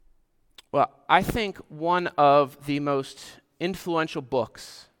Well, I think one of the most influential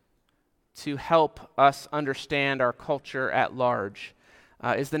books to help us understand our culture at large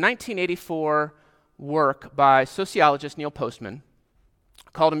is the 1984 work by sociologist Neil Postman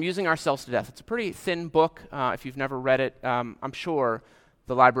called Amusing Ourselves to Death. It's a pretty thin book. If you've never read it, I'm sure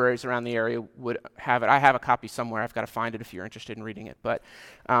the libraries around the area would have it. I have a copy somewhere. I've got to find it if you're interested in reading it. But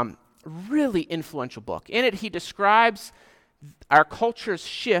really influential book. In it, he describes our culture's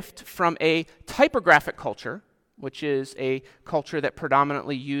shift from a typographic culture, which is a culture that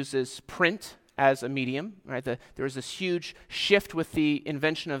predominantly uses print as a medium, right? There was this huge shift with the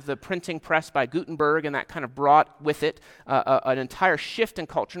invention of the printing press by Gutenberg, and that kind of brought with it an entire shift in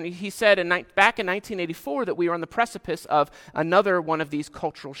culture. And he said back in 1984 that we were on the precipice of another one of these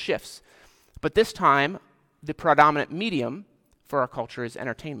cultural shifts. But this time, the predominant medium for our culture is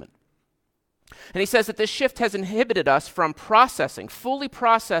entertainment. And he says that this shift has inhibited us from fully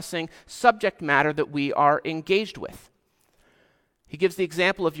processing subject matter that we are engaged with. He gives the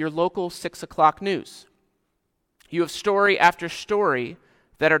example of your local 6 o'clock news. You have story after story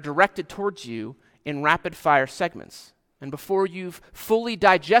that are directed towards you in rapid-fire segments. And before you've fully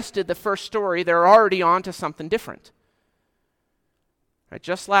digested the first story, they're already on to something different. Right,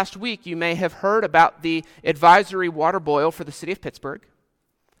 just last week, you may have heard about the advisory water boil for the city of Pittsburgh,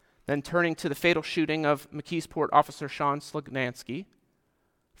 then turning to the fatal shooting of McKeesport officer Sean Slugnansky,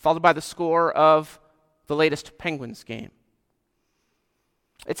 followed by the score of the latest Penguins game.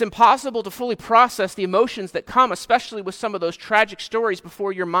 It's impossible to fully process the emotions that come, especially with some of those tragic stories,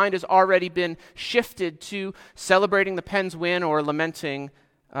 before your mind has already been shifted to celebrating the Pens' win or lamenting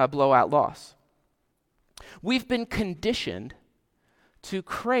a blowout loss. We've been conditioned to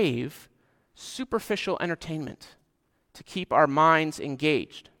crave superficial entertainment to keep our minds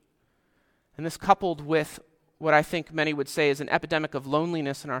engaged. And this, coupled with what I think many would say is an epidemic of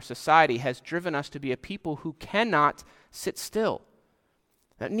loneliness in our society, has driven us to be a people who cannot sit still,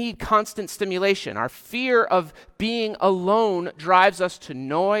 that need constant stimulation. Our fear of being alone drives us to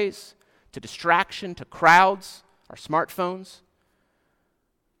noise, to distraction, to crowds, our smartphones.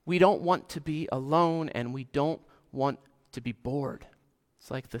 We don't want to be alone, and we don't want to be bored. It's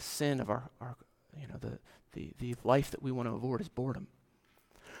like the sin of our the life that we want to avoid is boredom.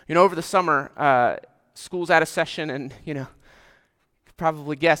 Over the summer, school's out of session, and, you could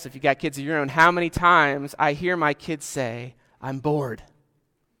probably guess if you got kids of your own, how many times I hear my kids say, "I'm bored,"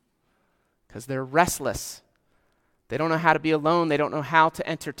 because they're restless. They don't know how to be alone. They don't know how to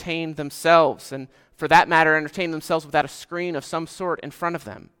entertain themselves, and for that matter, entertain themselves without a screen of some sort in front of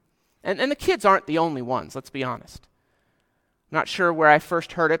them. And the kids aren't the only ones, let's be honest. I'm not sure where I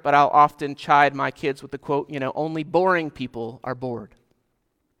first heard it, but I'll often chide my kids with the quote, "Only boring people are bored."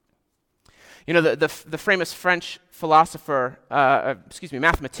 The famous French philosopher,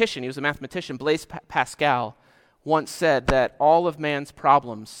 mathematician, he was a mathematician, Blaise Pascal, once said that all of man's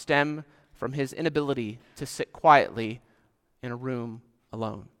problems stem from his inability to sit quietly in a room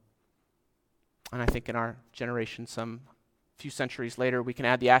alone. And I think in our generation, some few centuries later, we can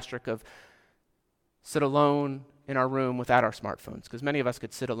add the asterisk of sit alone in our room without our smartphones, because many of us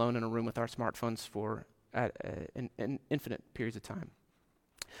could sit alone in a room with our smartphones for infinite periods of time.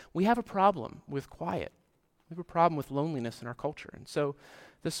 We have a problem with quiet. We have a problem with loneliness in our culture. And so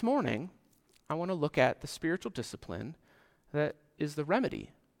this morning, I want to look at the spiritual discipline that is the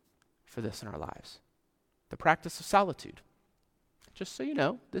remedy for this in our lives, the practice of solitude. Just so you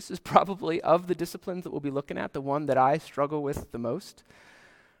know, this is probably, of the disciplines that we'll be looking at, the one that I struggle with the most.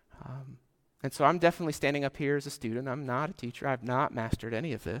 And so I'm definitely standing up here as a student. I'm not a teacher. I've not mastered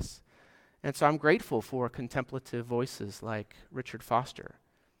any of this. And so I'm grateful for contemplative voices like Richard Foster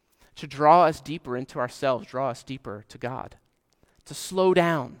to draw us deeper into ourselves, draw us deeper to God, to slow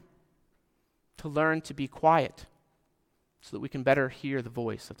down, to learn to be quiet so that we can better hear the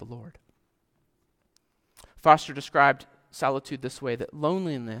voice of the Lord. Foster described solitude this way, that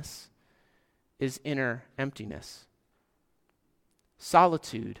loneliness is inner emptiness.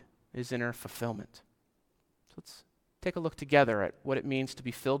 Solitude is inner fulfillment. So let's take a look together at what it means to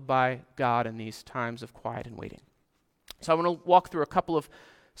be filled by God in these times of quiet and waiting. So I want to walk through a couple of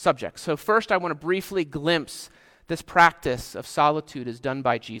subjects. So first, I want to briefly glimpse this practice of solitude as done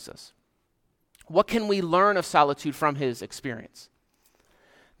by Jesus. What can we learn of solitude from his experience?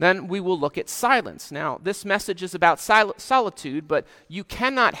 Then we will look at silence. Now, this message is about solitude, but you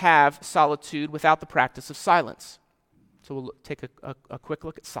cannot have solitude without the practice of silence. So we'll take a quick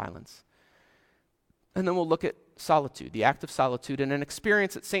look at silence. And then we'll look at solitude, the act of solitude, and an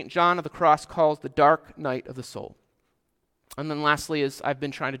experience that St. John of the Cross calls the dark night of the soul. And then lastly, as I've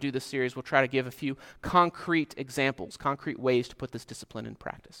been trying to do this series, we'll try to give a few concrete examples, concrete ways to put this discipline in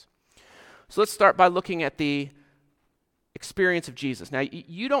practice. So let's start by looking at the experience of Jesus. Now,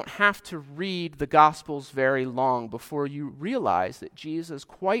 you don't have to read the Gospels very long before you realize that Jesus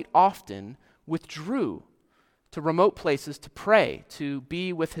quite often withdrew to remote places to pray, to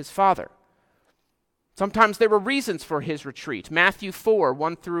be with his Father. Sometimes there were reasons for his retreat. Matthew 4,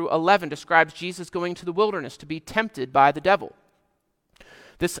 1 through 11 describes Jesus going to the wilderness to be tempted by the devil.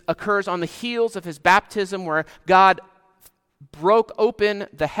 This occurs on the heels of his baptism, where God broke open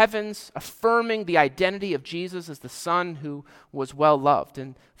the heavens, affirming the identity of Jesus as the Son who was well loved.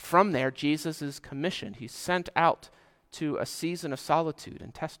 And from there, Jesus is commissioned. He's sent out to a season of solitude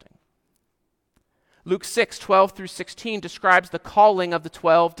and testing. Luke 6, 12 through 16 describes the calling of the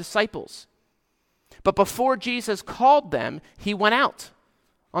 12 disciples. But before Jesus called them, he went out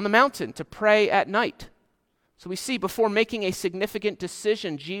on the mountain to pray at night. So we see before making a significant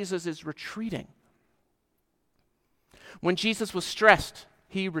decision, Jesus is retreating. When Jesus was stressed,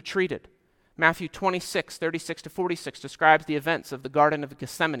 he retreated. Matthew 26, 36 to 46 describes the events of the Garden of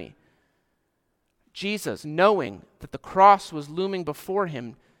Gethsemane. Jesus, knowing that the cross was looming before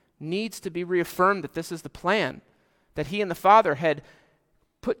him, needs to be reaffirmed that this is the plan that he and the Father had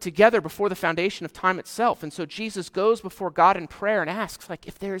put together before the foundation of time itself. And so Jesus goes before God in prayer and asks,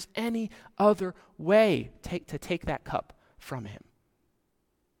 if there's any other way to take that cup from him.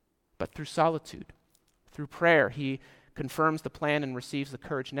 But through solitude, through prayer, he confirms the plan and receives the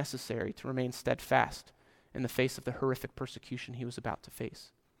courage necessary to remain steadfast in the face of the horrific persecution he was about to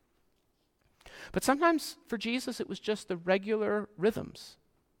face. But sometimes for Jesus, it was just the regular rhythms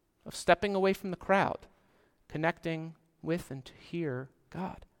of stepping away from the crowd, connecting with and to hear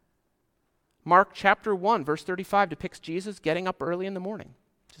God. Mark chapter 1, verse 35 depicts Jesus getting up early in the morning,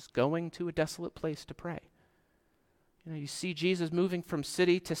 just going to a desolate place to pray. You see Jesus moving from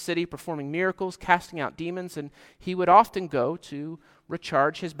city to city, performing miracles, casting out demons, and he would often go to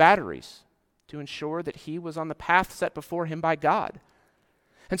recharge his batteries to ensure that he was on the path set before him by God.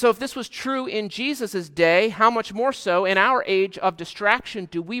 And so if this was true in Jesus' day, how much more so in our age of distraction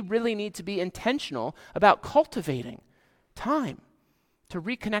do we really need to be intentional about cultivating time to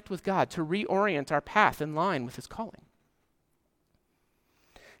reconnect with God, to reorient our path in line with his calling?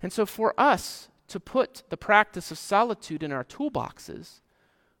 And so for us to put the practice of solitude in our toolboxes,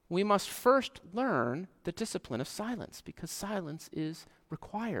 we must first learn the discipline of silence, because silence is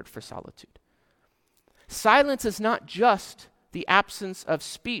required for solitude. Silence is not just the absence of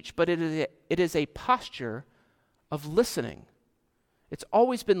speech, but it is a posture of listening. It's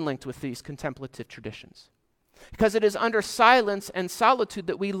always been linked with these contemplative traditions, because it is under silence and solitude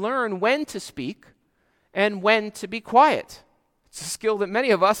that we learn when to speak and when to be quiet. It's a skill that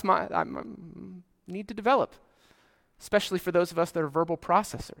many of us need to develop, especially for those of us that are verbal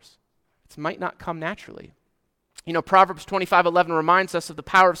processors. It might not come naturally. Proverbs 25:11 reminds us of the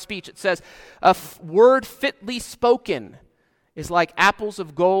power of speech. It says, "A word fitly spoken is like apples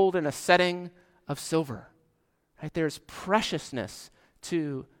of gold in a setting of silver." Right? There's preciousness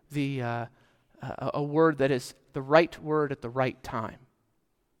to a word that is the right word at the right time.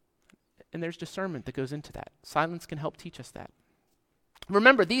 And there's discernment that goes into that. Silence can help teach us that.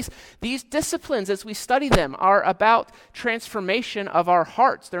 Remember, these disciplines, as we study them, are about transformation of our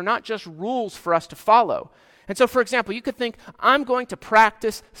hearts. They're not just rules for us to follow. And so, for example, you could think, I'm going to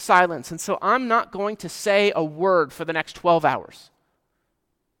practice silence, and so I'm not going to say a word for the next 12 hours.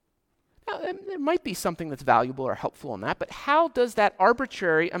 Now, there might be something that's valuable or helpful in that, but how does that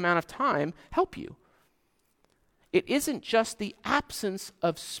arbitrary amount of time help you? It isn't just the absence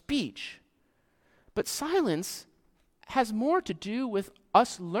of speech, but silence has more to do with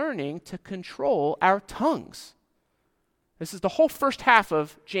us learning to control our tongues. This is the whole first half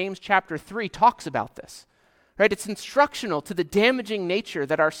of James chapter 3 talks about this. Right? It's instructional to the damaging nature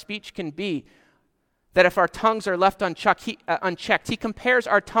that our speech can be, that if our tongues are left unchecked, he compares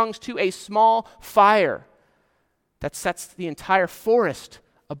our tongues to a small fire that sets the entire forest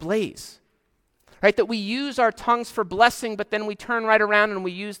ablaze. Right? That we use our tongues for blessing, but then we turn right around and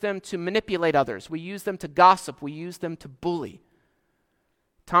we use them to manipulate others. We use them to gossip. We use them to bully.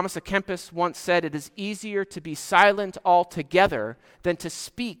 Thomas à Kempis once said, "It is easier to be silent altogether than to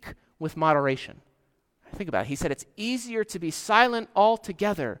speak with moderation." Think about it. He said it's easier to be silent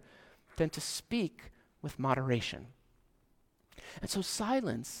altogether than to speak with moderation. And so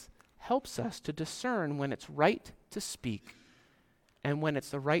silence helps us to discern when it's right to speak and when it's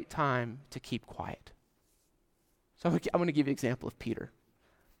the right time to keep quiet. So I'm going to give you an example of Peter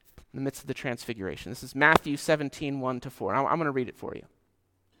in the midst of the transfiguration. This is Matthew 17, 1-4. I'm going to read it for you.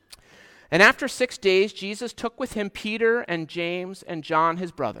 "And after 6 days, Jesus took with him Peter and James and John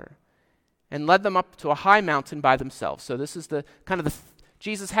his brother, and led them up to a high mountain by themselves." So this is the kind of the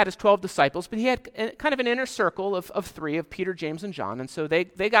Jesus had his 12 disciples, but he had kind of an inner circle of three, of Peter, James, and John. And so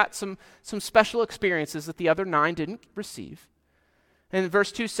they got some special experiences that the other 9 didn't receive. And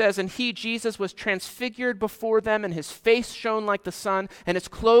verse 2 says, "And he, Jesus, was transfigured before them, and his face shone like the sun, and his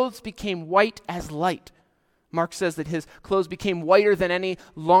clothes became white as light." Mark says that his clothes became whiter than any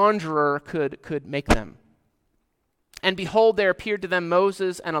launderer could make them. "And behold, there appeared to them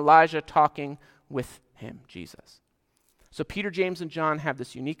Moses and Elijah talking with him," Jesus. So Peter, James, and John have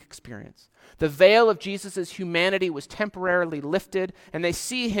this unique experience. The veil of Jesus' humanity was temporarily lifted, and they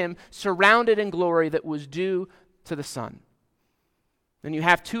see him surrounded in glory that was due to the Son. Then you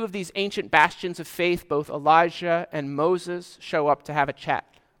have 2 of these ancient bastions of faith, both Elijah and Moses, show up to have a chat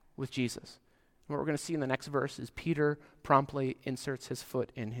with Jesus. And what we're going to see in the next verse is Peter promptly inserts his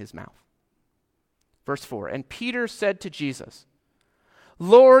foot in his mouth. Verse 4, "And Peter said to Jesus,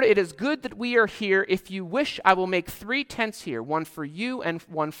 'Lord, it is good that we are here. If you wish, I will make 3 tents here, one for you and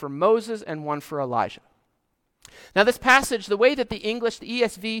one for Moses and one for Elijah.'" Now this passage, the way that the English, the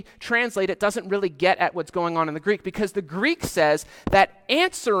ESV translate it, doesn't really get at what's going on in the Greek, because the Greek says that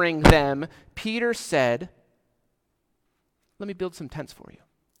answering them, Peter said, "Let me build some tents for you."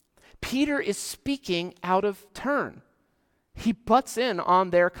 Peter is speaking out of turn. He butts in on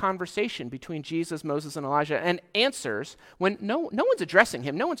their conversation between Jesus, Moses, and Elijah and answers when no one's addressing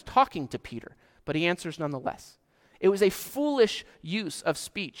him, no one's talking to Peter, but he answers nonetheless. It was a foolish use of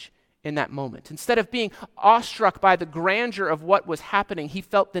speech in that moment. Instead of being awestruck by the grandeur of what was happening, he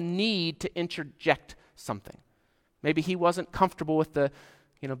felt the need to interject something. Maybe he wasn't comfortable with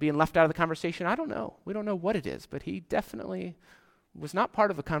being left out of the conversation. I don't know. We don't know what it is, but he definitely was not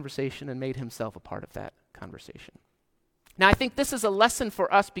part of the conversation and made himself a part of that conversation. Now, I think this is a lesson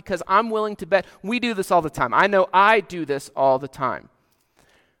for us, because I'm willing to bet we do this all the time. I know I do this all the time.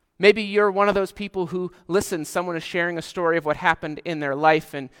 Maybe you're one of those people who listens, someone is sharing a story of what happened in their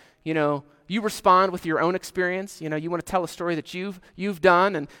life, and you respond with your own experience. You want to tell a story that you've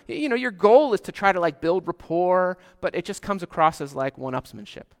done, and your goal is to try to build rapport, but it just comes across as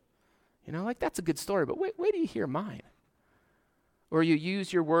one-upsmanship. That's a good story, but wait till you hear mine. Or you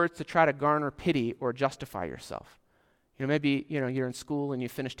use your words to try to garner pity or justify yourself. Maybe you're in school and you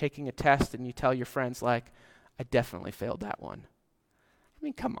finish taking a test and you tell your friends I definitely failed that one. I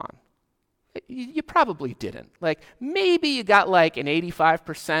mean, come on. You probably didn't. Maybe you got an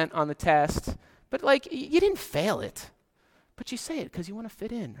 85% on the test, but you didn't fail it. But you say it because you want to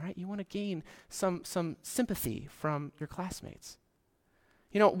fit in, right? You want to gain some sympathy from your classmates.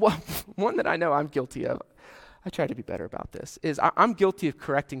 One that I know I'm guilty of, I try to be better about this, is I'm guilty of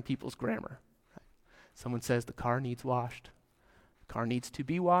correcting people's grammar. Someone says the car needs washed. The car needs to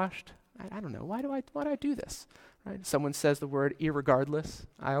be washed. I don't know. Why do I do this? Right? Someone says the word irregardless.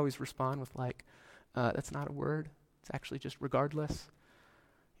 I always respond with that's not a word. It's actually just regardless.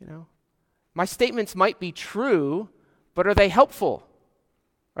 My statements might be true, but are they helpful?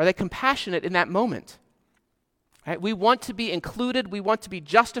 Are they compassionate in that moment? Right? We want to be included. We want to be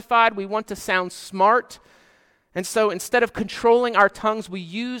justified. We want to sound smart. And so instead of controlling our tongues, we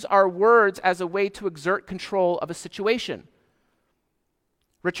use our words as a way to exert control of a situation.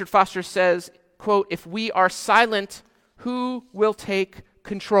 Richard Foster says, quote, "If we are silent, who will take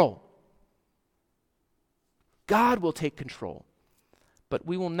control? God will take control, but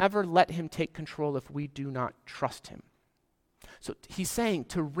we will never let him take control if we do not trust him." So he's saying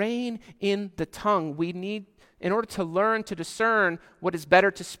to rein in the tongue, we need, in order to learn to discern what is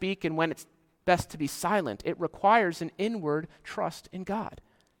better to speak and when it's best to be silent, it requires an inward trust in God.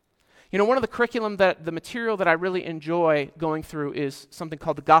 One of the material that I really enjoy going through is something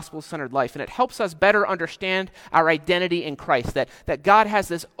called the Gospel-Centered Life, and it helps us better understand our identity in Christ, that God has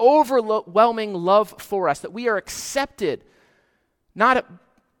this overwhelming love for us, that we are accepted, not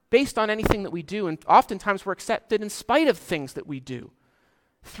based on anything that we do, and oftentimes we're accepted in spite of things that we do,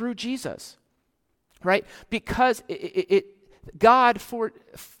 through Jesus, right? Because God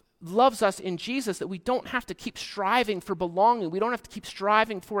loves us in Jesus, that we don't have to keep striving for belonging. We don't have to keep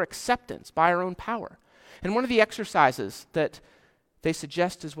striving for acceptance by our own power. And one of the exercises that they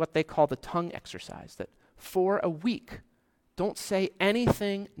suggest is what they call the tongue exercise, that for a week, don't say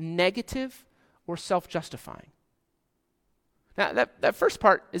anything negative or self-justifying. Now, that first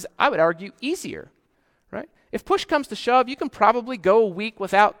part is, I would argue, easier, right? If push comes to shove, you can probably go a week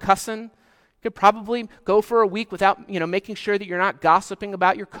without cussing. You could probably go for a week without, making sure that you're not gossiping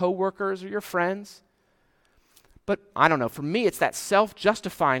about your coworkers or your friends. But I don't know, for me, it's that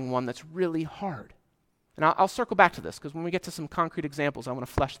self-justifying one that's really hard. And I'll circle back to this, because when we get to some concrete examples, I want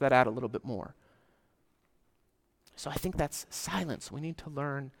to flesh that out a little bit more. So I think that's silence. We need to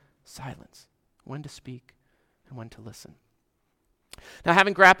learn silence, when to speak and when to listen. Now,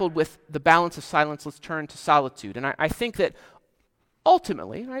 having grappled with the balance of silence, let's turn to solitude. And I think that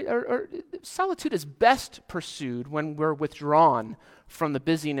ultimately, right, solitude is best pursued when we're withdrawn from the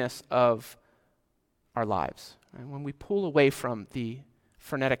busyness of our lives, right? When we pull away from the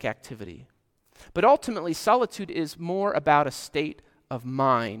frenetic activity. But ultimately, solitude is more about a state of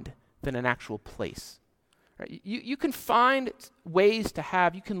mind than an actual place. Right? You can find ways to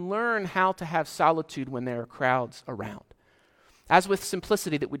have, you can learn how to have solitude when there are crowds around. As with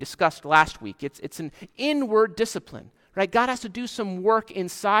simplicity that we discussed last week, it's an inward discipline, right? God has to do some work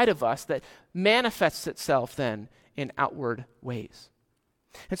inside of us that manifests itself then in outward ways.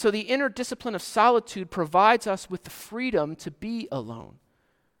 And so the inner discipline of solitude provides us with the freedom to be alone,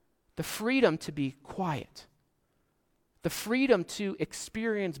 the freedom to be quiet, the freedom to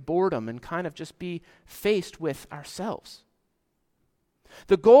experience boredom and kind of just be faced with ourselves.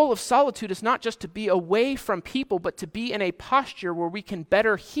 The goal of solitude is not just to be away from people, but to be in a posture where we can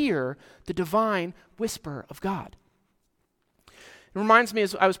better hear the divine whisper of God. It reminds me,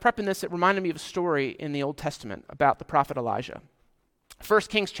 as I was prepping this, it reminded me of a story in the Old Testament about the prophet Elijah. 1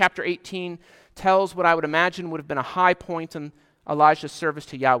 Kings chapter 18 tells what I would imagine would have been a high point in Elijah's service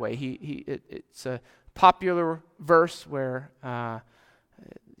to Yahweh. It's a popular verse where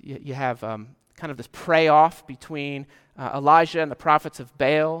you have kind of this pray-off between Elijah and the prophets of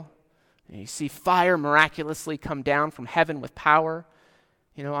Baal. And you see fire miraculously come down from heaven with power.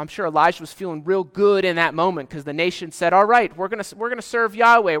 You know, I'm sure Elijah was feeling real good in that moment because the nation said, all right, we're gonna serve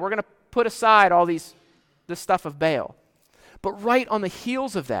Yahweh. We're going to put aside all this stuff of Baal. But right on the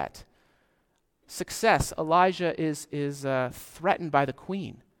heels of that success, Elijah is threatened by the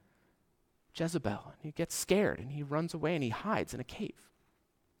queen, Jezebel. He gets scared and he runs away and he hides in a cave.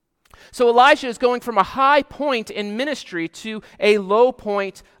 So Elijah is going from a high point in ministry to a low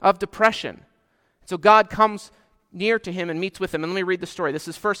point of depression. So God comes near to him and meets with him. And let me read the story. This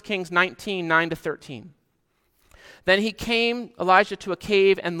is 1 Kings 19, 9-13. Then he came, Elijah, to a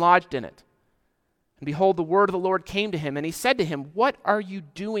cave and lodged in it. And behold, the word of the Lord came to him, and he said to him, "What are you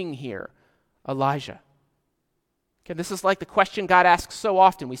doing here, Elijah?" Okay, this is like the question God asks so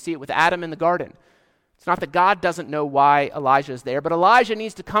often. We see it with Adam in the garden. It's not that God doesn't know why Elijah is there, but Elijah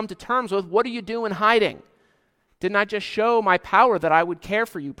needs to come to terms with, what are you doing hiding? Didn't I just show my power that I would care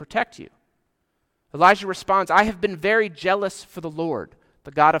for you, protect you? Elijah responds, "I have been very jealous for the Lord,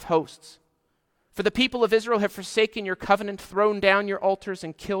 the God of hosts. For the people of Israel have forsaken your covenant, thrown down your altars,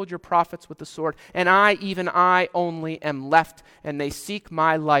 and killed your prophets with the sword. And I, even I only, am left, and they seek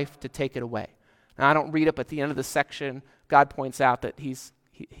my life to take it away." Now, I don't read it, but at the end of the section, God points out that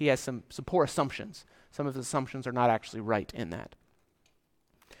he has some poor assumptions. Some of his assumptions are not actually right in that.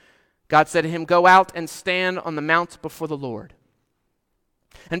 God said to him, "Go out and stand on the mount before the Lord."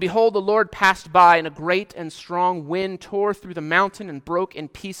 And behold, the Lord passed by, and a great and strong wind tore through the mountain and broke in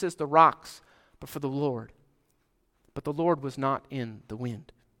pieces the rocks before the Lord. But the Lord was not in the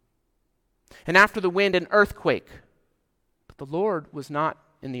wind. And after the wind, an earthquake. But the Lord was not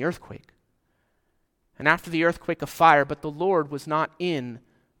in the earthquake. And after the earthquake, a fire. But the Lord was not in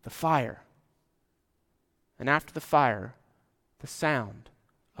the fire. And after the fire, the sound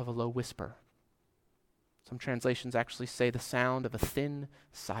of a low whisper. Some translations actually say the sound of a thin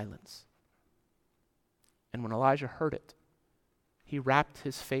silence. And when Elijah heard it, he wrapped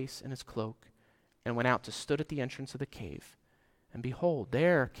his face in his cloak and went out to stood at the entrance of the cave. And behold,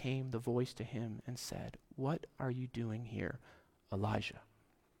 there came the voice to him and said, "What are you doing here, Elijah?"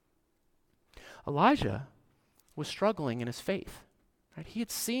 Elijah was struggling in his faith. Right? He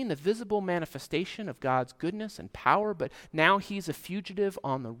had seen the visible manifestation of God's goodness and power, but now he's a fugitive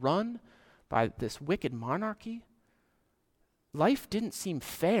on the run by this wicked monarchy. Life didn't seem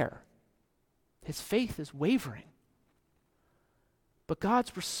fair. His faith is wavering. But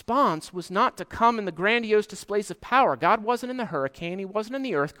God's response was not to come in the grandiose displays of power. God wasn't in the hurricane. He wasn't in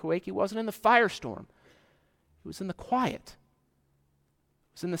the earthquake. He wasn't in the firestorm. He was in the quiet.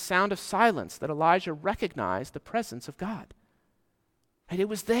 It was in the sound of silence that Elijah recognized the presence of God. And it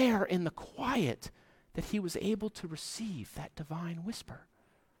was there in the quiet that he was able to receive that divine whisper.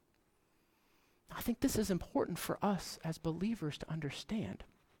 I think this is important for us as believers to understand,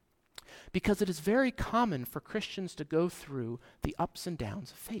 because it is very common for Christians to go through the ups and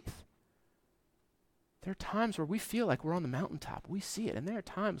downs of faith. There are times where we feel like we're on the mountaintop. We see it. And there are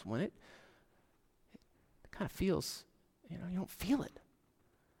times when it kind of feels, you don't feel it.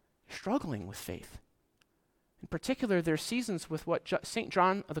 You're struggling with faith. In particular, there are seasons with what St.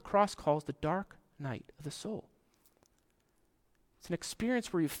 John of the Cross calls the dark night of the soul. It's an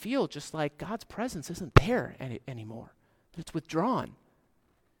experience where you feel just like God's presence isn't there anymore, that it's withdrawn.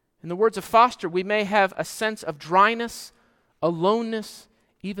 In the words of Foster, we may have a sense of dryness, aloneness,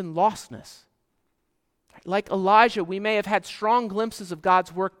 even lostness. Like Elijah, we may have had strong glimpses of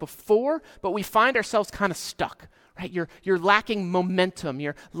God's work before, but we find ourselves kind of stuck. Right? You're lacking momentum.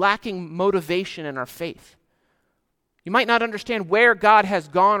 You're lacking motivation in our faith. You might not understand where God has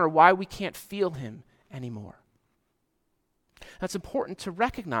gone or why we can't feel him anymore. Now, it's important to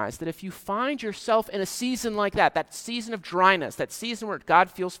recognize that if you find yourself in a season like that season of dryness, that season where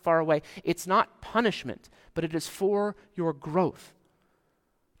God feels far away, it's not punishment, but it is for your growth.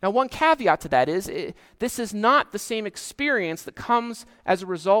 Now, one caveat to that is this is not the same experience that comes as a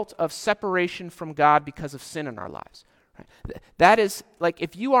result of separation from God because of sin in our lives. Right? That is like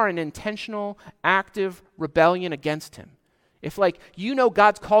if you are in intentional, active rebellion against him. If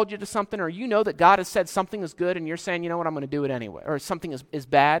God's called you to something, or that God has said something is good and you're saying, you know what, I'm going to do it anyway. Or something is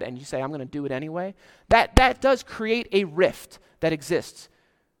bad and you say, I'm going to do it anyway. That does create a rift that exists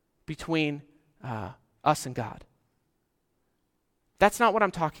between us and God. That's not what I'm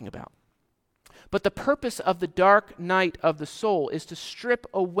talking about. But the purpose of the dark night of the soul is to strip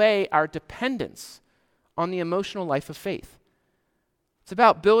away our dependence on the emotional life of faith. It's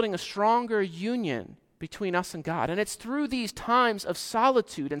about building a stronger union between us and God. And it's through these times of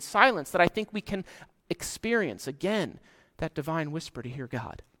solitude and silence that I think we can experience, again, that divine whisper to hear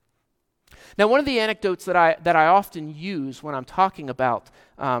God. Now, one of the anecdotes that I often use when I'm talking about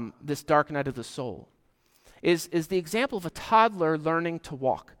this dark night of the soul is the example of a toddler learning to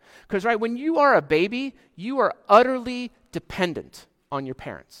walk. Because, right, when you are a baby, you are utterly dependent on your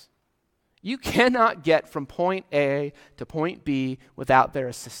parents. You cannot get from point A to point B without their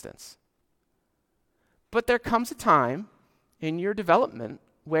assistance. But there comes a time in your development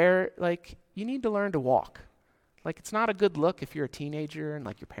where, you need to learn to walk. It's not a good look if you're a teenager and,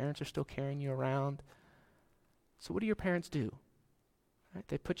 your parents are still carrying you around. So what do your parents do? Right?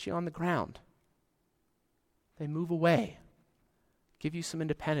 They put you on the ground. They move away, give you some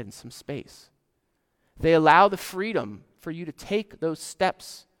independence, some space. They allow the freedom for you to take those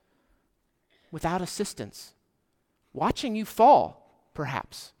steps without assistance, watching you fall,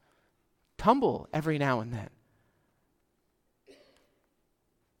 perhaps, tumble every now and then.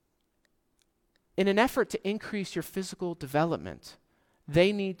 In an effort to increase your physical development,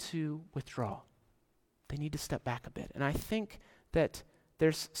 they need to withdraw. They need to step back a bit. And I think that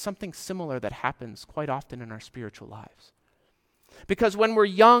there's something similar that happens quite often in our spiritual lives. Because when we're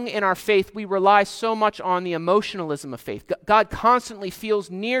young in our faith, we rely so much on the emotionalism of faith. God constantly feels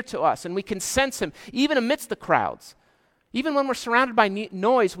near to us, and we can sense him even amidst the crowds. Even when we're surrounded by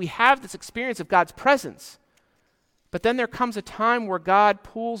noise, we have this experience of God's presence. But then there comes a time where God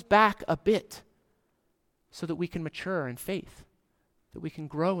pulls back a bit so that we can mature in faith, that we can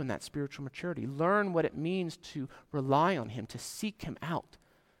grow in that spiritual maturity, learn what it means to rely on him, to seek him out,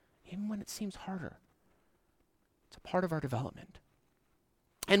 even when it seems harder. It's a part of our development.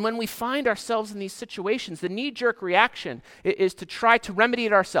 And when we find ourselves in these situations, the knee-jerk reaction is to try to remedy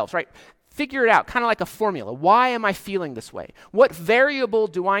it ourselves, right? Figure it out, kind of like a formula. Why am I feeling this way? What variable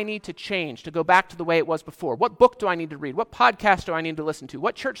do I need to change to go back to the way it was before? What book do I need to read? What podcast do I need to listen to?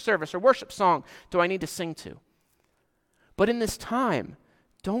 What church service or worship song do I need to sing to? But in this time,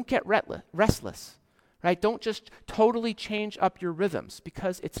 don't get restless, right? Don't just totally change up your rhythms,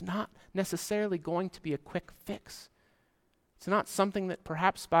 because it's not necessarily going to be a quick fix. It's not something that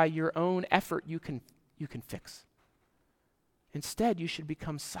perhaps by your own effort you can fix. Instead, you should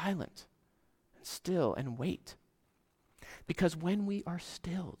become silent and still and wait. Because when we are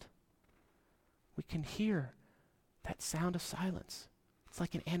stilled, we can hear that sound of silence. It's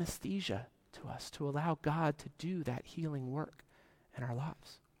like an anesthesia to us to allow God to do that healing work in our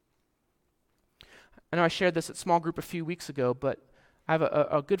lives. I know I shared this at small group a few weeks ago, but I have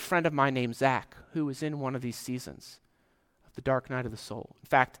a good friend of mine named Zach who was in one of these seasons of the dark night of the soul. In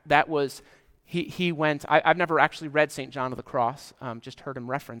fact, that was, he went, I've never actually read St. John of the Cross, just heard him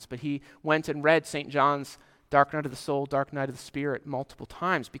reference, but he went and read St. John's Dark Night of the Soul, Dark Night of the Spirit multiple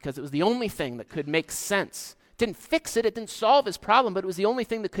times because it was the only thing that could make sense. It didn't fix it, it didn't solve his problem, but it was the only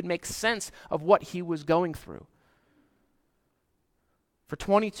thing that could make sense of what he was going through. For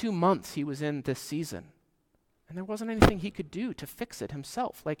 22 months he was in this season, and there wasn't anything he could do to fix it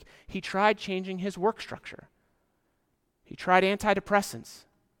himself. Like, he tried changing his work structure. He tried antidepressants.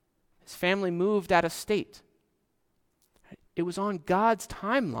 His family moved out of state. It was on God's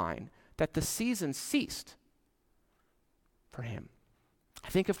timeline that the season ceased for him. I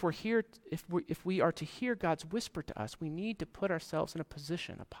think if we are to hear God's whisper to us, we need to put ourselves in a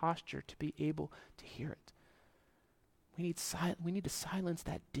position, a posture to be able to hear it. We need to silence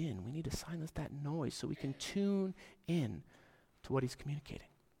that din. We need to silence that noise so we can tune in to what he's communicating.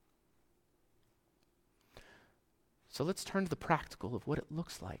 So let's turn to the practical of what it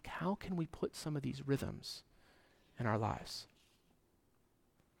looks like. How can we put some of these rhythms in our lives?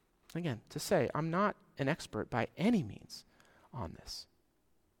 Again, to say, I'm not an expert by any means on this.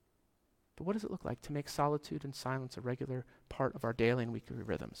 But what does it look like to make solitude and silence a regular part of our daily and weekly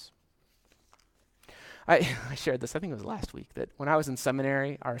rhythms? I shared this, I think it was last week, that when I was in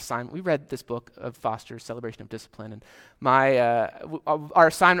seminary, our assignment, we read this book of Foster's Celebration of Discipline, and our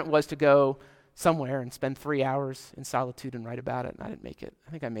assignment was to go somewhere and spend 3 hours in solitude and write about it, and I didn't make it.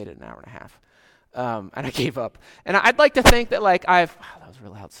 I think I made it an hour and a half, and I gave up. And I'd like to think that that was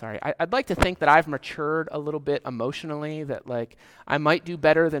real loud, sorry. I'd like to think that I've matured a little bit emotionally, that I might do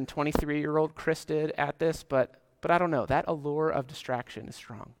better than 23-year-old Chris did at this, but I don't know. That allure of distraction is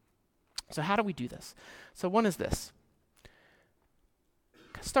strong. So how do we do this? So one is this.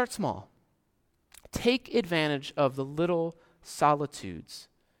 Start small. Take advantage of the little solitudes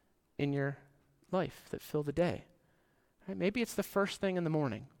in your life that fill the day. Right? Maybe it's the first thing in the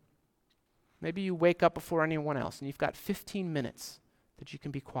morning. Maybe you wake up before anyone else and you've got 15 minutes that you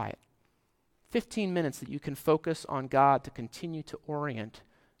can be quiet. 15 minutes that you can focus on God to continue to orient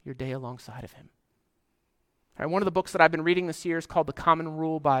your day alongside of Him. All right, one of the books that I've been reading this year is called The Common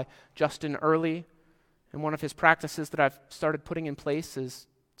Rule by Justin Earley. And one of his practices that I've started putting in place is,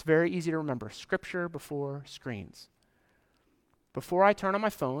 it's very easy to remember, Scripture before screens. Before I turn on my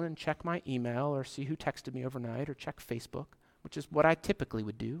phone and check my email or see who texted me overnight or check Facebook, which is what I typically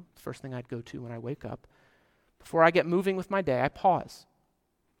would do, the first thing I'd go to when I wake up, before I get moving with my day, I pause.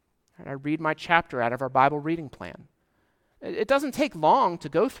 And I read my chapter out of our Bible reading plan. It doesn't take long to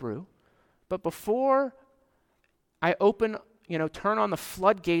go through, but before I turn on the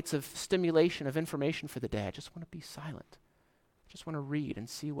floodgates of stimulation of information for the day, I just want to be silent. I just want to read and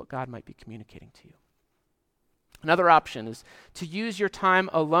see what God might be communicating to you. Another option is to use your time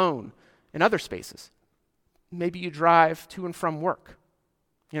alone in other spaces. Maybe you drive to and from work.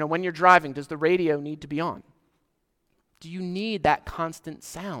 When you're driving, does the radio need to be on? Do you need that constant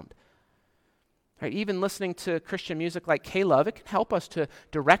sound? Right, even listening to Christian music like K-Love, it can help us to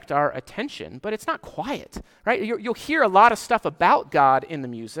direct our attention, but it's not quiet, right? You'll hear a lot of stuff about God in the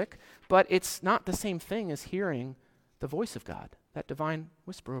music, but it's not the same thing as hearing the voice of God, that divine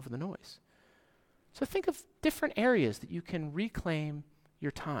whisper over the noise. So think of different areas that you can reclaim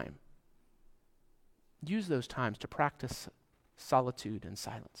your time. Use those times to practice solitude and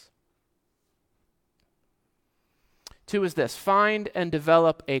silence. 2 is this: find and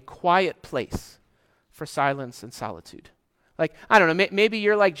develop a quiet place for silence and solitude. I don't know, maybe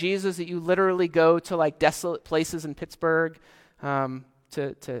you're like Jesus, that you literally go to desolate places in Pittsburgh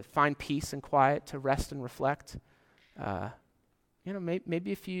to find peace and quiet, to rest and reflect.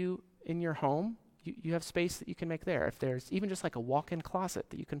 Maybe if you, in your home, you have space that you can make there. If there's even just a walk-in closet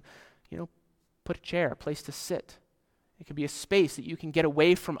that you can, put a chair, a place to sit. It could be a space that you can get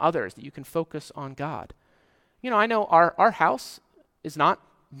away from others, that you can focus on God. I know our house is not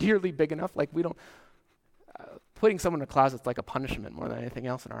nearly big enough. We don't, putting someone in a closet is like a punishment more than anything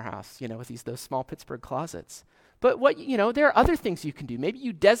else in our house, with those small Pittsburgh closets. But there are other things you can do. Maybe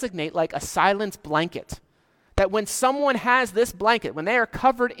you designate a silence blanket, that when someone has this blanket, when they are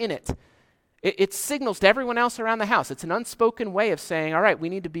covered in it, it signals to everyone else around the house. It's an unspoken way of saying, all right, we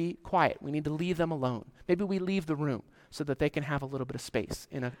need to be quiet. We need to leave them alone. Maybe we leave the room so that they can have a little bit of space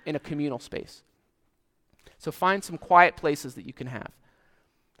in a communal space. So find some quiet places that you can have.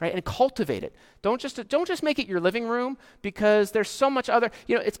 Right, and cultivate it. Don't just make it your living room, because there's so much other.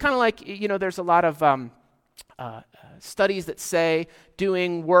 It's kind of like there's a lot of studies that say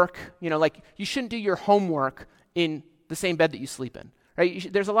doing work. You shouldn't do your homework in the same bed that you sleep in.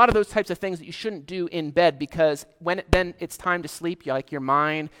 Right, there's a lot of those types of things that you shouldn't do in bed, because then it's time to sleep. Your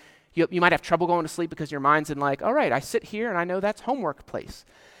mind, you might have trouble going to sleep because your mind's in all right, I sit here and I know that's homework place,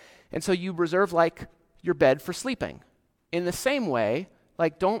 and so you reserve your bed for sleeping. In the same way.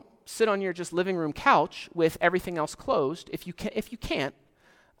 Don't sit on your just living room couch with everything else closed if you can't,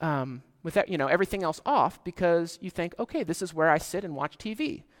 with that, everything else off, because you think, okay, this is where I sit and watch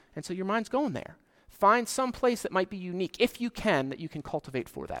TV. And so your mind's going there. Find some place that might be unique, if you can, that you can cultivate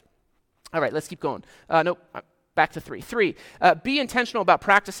for that. All right, let's keep going. Back to 3. 3, be intentional about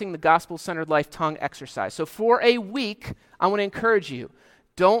practicing the gospel-centered life tongue exercise. So for a week, I want to encourage you,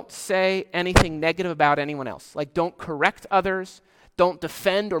 don't say anything negative about anyone else. Don't correct others. Don't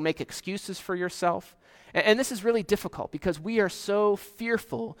defend or make excuses for yourself. And this is really difficult, because we are so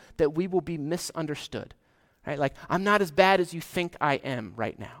fearful that we will be misunderstood. Right? I'm not as bad as you think I am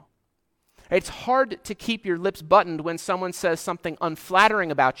right now. It's hard to keep your lips buttoned when someone says something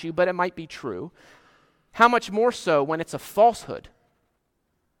unflattering about you, but it might be true. How much more so when it's a falsehood?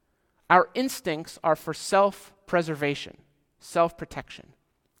 Our instincts are for self-preservation, self-protection.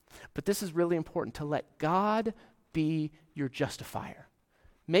 But this is really important, to let God be your justifier.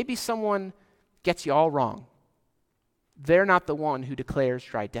 Maybe someone gets you all wrong. They're not the one who declares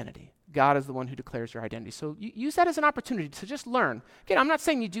your identity. God is the one who declares your identity. So use that as an opportunity to just learn. Again, I'm not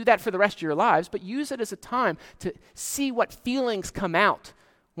saying you do that for the rest of your lives, but use it as a time to see what feelings come out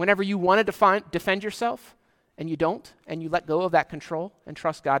whenever you want to defend yourself and you don't, and you let go of that control and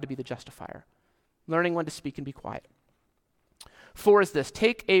trust God to be the justifier. Learning when to speak and be quiet. 4 is this: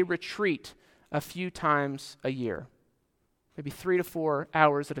 take a retreat a few times a year, maybe 3 to 4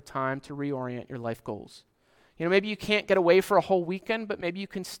 hours at a time to reorient your life goals. You know, maybe you can't get away for a whole weekend, but maybe you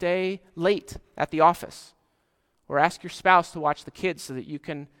can stay late at the office, or ask your spouse to watch the kids so that you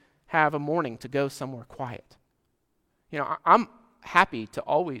can have a morning to go somewhere quiet. You know, I'm happy to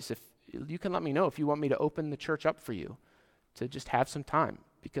always, if you can let me know if you want me to open the church up for you to just have some time,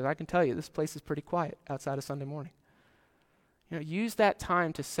 because I can tell you this place is pretty quiet outside of Sunday morning. You know, use that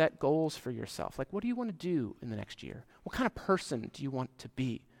time to set goals for yourself. Like, what do you want to do in the next year? What kind of person do you want to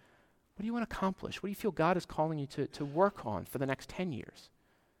be? What do you want to accomplish? What do you feel God is calling you to work on for the next 10 years?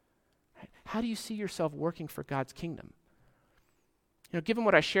 Right? How do you see yourself working for God's kingdom? You know, given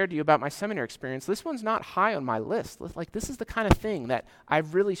what I shared to you about my seminary experience, this one's not high on my list. Like, this is the kind of thing that I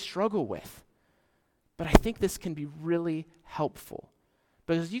really struggle with. But I think this can be really helpful,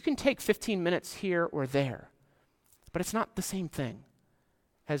 because you can take 15 minutes here or there, but it's not the same thing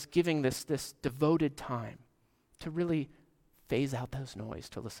as giving this devoted time to really phase out those noise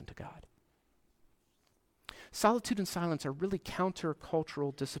to listen to God. Solitude and silence are really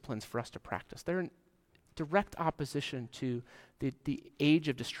counter-cultural disciplines for us to practice. They're in direct opposition to the age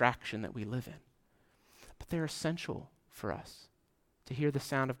of distraction that we live in. But they're essential for us to hear the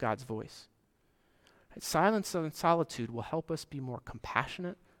sound of God's voice. Right? Silence and solitude will help us be more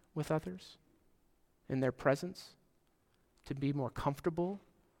compassionate with others in their presence, to be more comfortable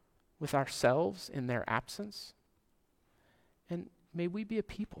with ourselves in their absence. And may we be a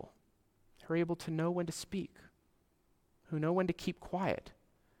people who are able to know when to speak, who know when to keep quiet,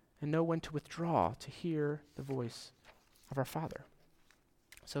 and know when to withdraw to hear the voice of our Father.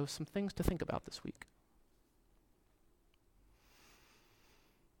 So some things to think about this week.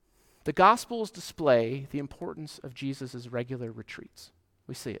 The Gospels display the importance of Jesus' regular retreats.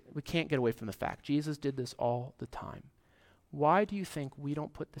 We see it. We can't get away from the fact. Jesus did this all the time. Why do you think we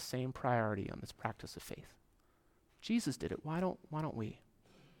don't put the same priority on this practice of faith? Jesus did it. Why don't we?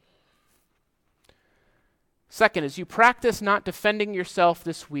 Second, as you practice not defending yourself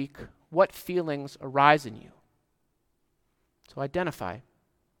this week, what feelings arise in you? So identify,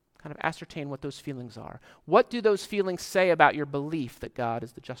 kind of ascertain what those feelings are. What do those feelings say about your belief that God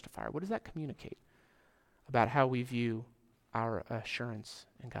is the justifier? What does that communicate about how we view our assurance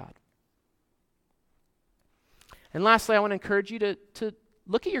in God? And lastly, I want to encourage you to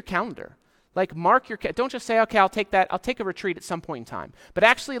look at your calendar. Like, mark your, don't just say, okay, I'll take a retreat at some point in time. But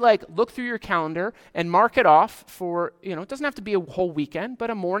actually, like, look through your calendar and mark it off for, it doesn't have to be a whole weekend, but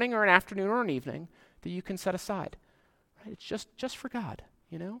a morning or an afternoon or an evening that you can set aside. Right? It's just for God,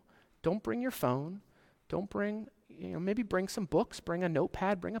 Don't bring your phone. Don't bring, maybe bring some books, bring a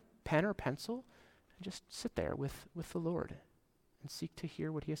notepad, bring a pen or pencil, and just sit there with the Lord and seek to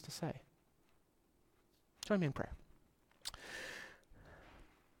hear what he has to say. Join me in prayer.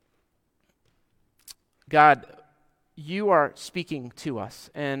 God, you are speaking to us,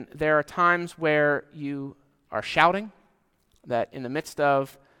 and there are times where you are shouting, that in the midst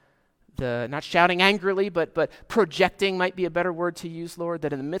of not shouting angrily, but projecting might be a better word to use, Lord,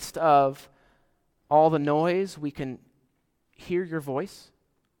 that in the midst of all the noise, we can hear your voice.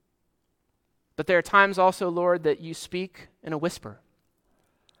 But there are times also, Lord, that you speak in a whisper.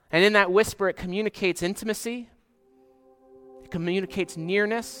 And in that whisper, it communicates intimacy. It communicates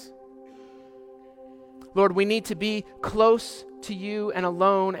nearness. Lord, we need to be close to you and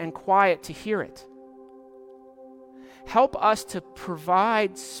alone and quiet to hear it. Help us to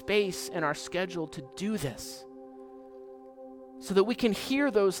provide space in our schedule to do this, so that we can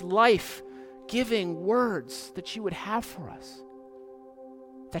hear those life-giving words that you would have for us,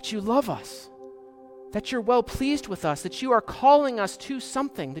 that you love us, that you're well pleased with us, that you are calling us to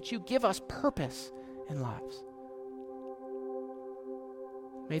something, that you give us purpose in lives.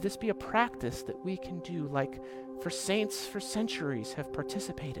 May this be a practice that we can do like for saints for centuries have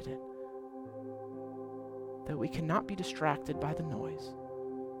participated in. That we cannot be distracted by the noise.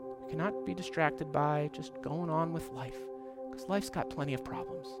 We cannot be distracted by just going on with life, because life's got plenty of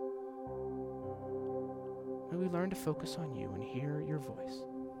problems. May we learn to focus on you and hear your voice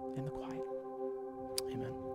in the quiet. Amen.